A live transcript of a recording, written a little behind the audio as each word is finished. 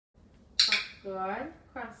Good.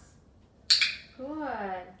 Cross.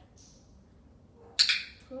 Good.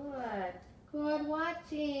 Good. Good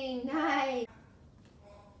watching. Nice.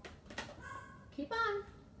 Keep on.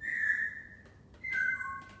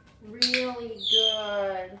 Really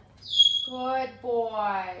good. Good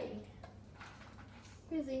boy.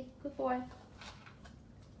 Busy. Good boy.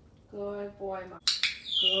 Good boy, Mom.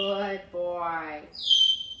 Good boy.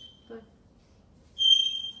 Good.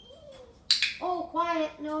 Oh,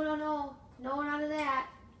 quiet. No, no, no. No, none of that.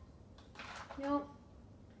 Nope.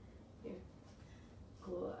 Here.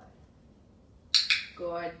 Good.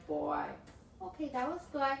 Good boy. Okay, that was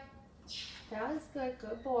good. That was good.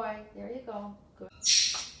 Good boy. There you go. Good.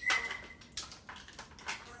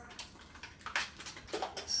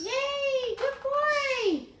 Yay! Good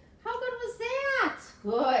boy! How good was that?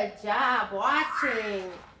 Good job watching.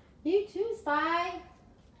 You too, Spy.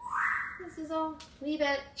 This is all. Leave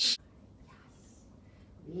it. Yes.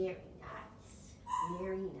 Very nice.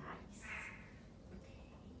 Very nice.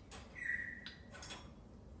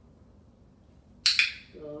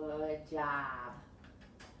 Okay. Good job.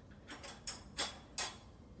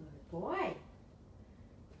 Good boy.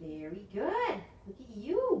 Very good. Look at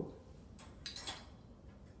you.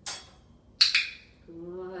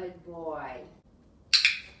 Good boy.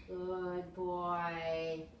 Good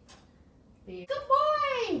boy. Good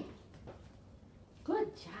boy.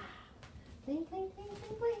 Good job. Bling, bling, bling,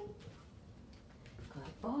 bling, bling.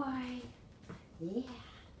 Good boy. Yeah.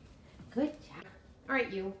 Good job. All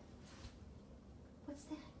right, you. What's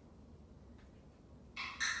that?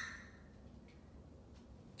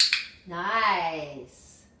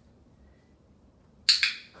 Nice.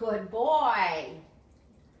 Good boy.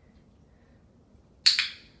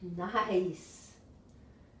 Nice.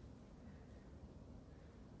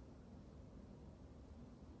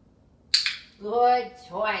 Good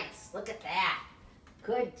choice. Look at that.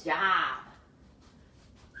 Good job.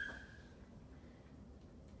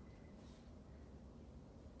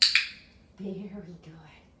 Very good.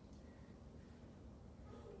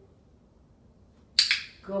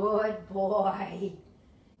 Good boy.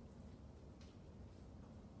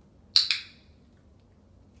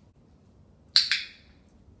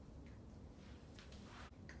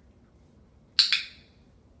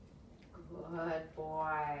 Good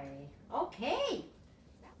boy. Okay.